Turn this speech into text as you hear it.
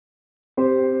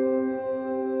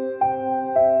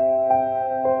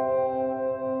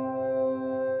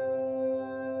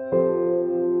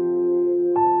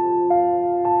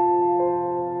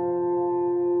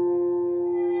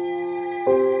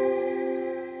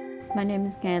My name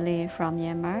is Nge Lay from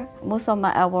Myanmar. Most of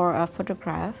my artwork are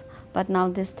photograph, but now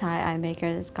this time I make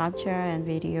a sculpture and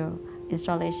video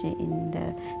installation in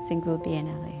the Singapore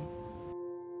Biennale.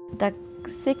 The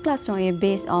sixth classroom is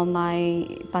based on my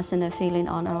personal feeling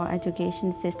on our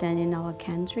education system in our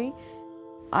country.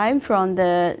 I'm from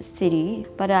the city,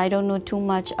 but I don't know too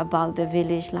much about the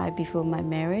village life before my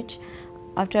marriage.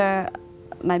 After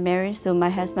my marriage, so my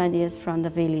husband is from the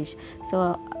village,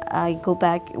 so I go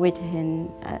back with him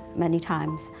many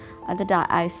times. At the time,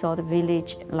 I saw the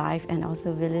village life and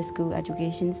also village school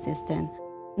education system.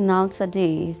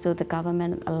 Nowadays, so the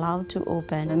government allowed to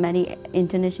open many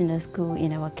international schools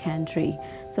in our country.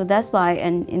 So that's why,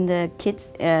 and in the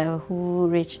kids who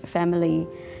rich family,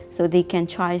 so they can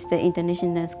choose the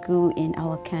international school in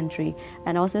our country,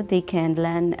 and also they can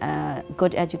learn a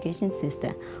good education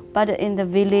system. But in the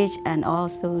village and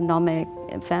also normal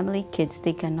family kids,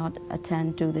 they cannot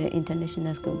attend to the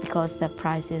international school because the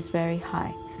price is very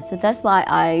high. So that's why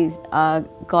I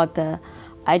got the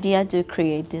idea to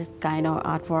create this kind of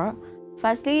artwork.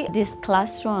 Firstly, this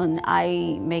classroom,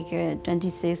 I make a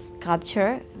 26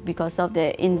 sculpture because of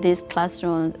in this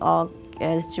classroom, all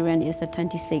student is a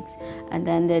 26, and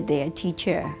then their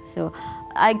teacher. So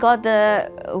I got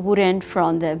the wooden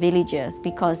from the villagers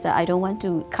because I don't want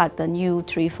to cut the new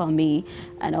tree for me,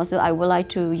 and also I would like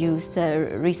to use the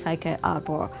recycled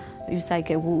artwork,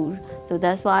 recycled wood. So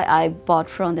that's why I bought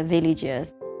from the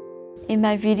villagers. In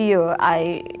my video,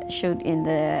 I shoot in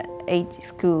the 8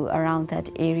 school around that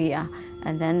area,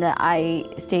 and then I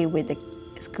stay with the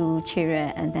school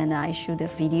children, and then I shoot the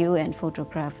video and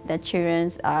photograph. The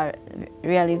children are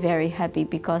really very happy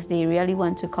because they really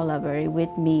want to collaborate with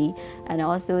me, and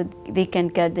also they can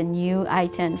get the new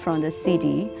item from the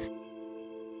city.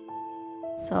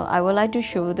 So I would like to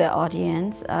show the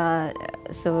audience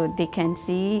so they can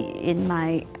see in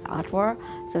my artwork,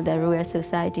 so the rural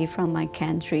society from my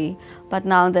country. But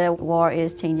now the war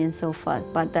is changing so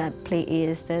fast, but the play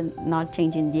is not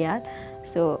changing yet.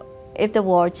 So if the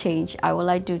war change, I would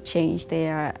like to change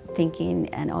their thinking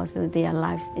and also their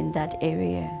lives in that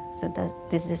area. So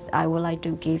I would like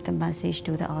to give the message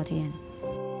to the audience.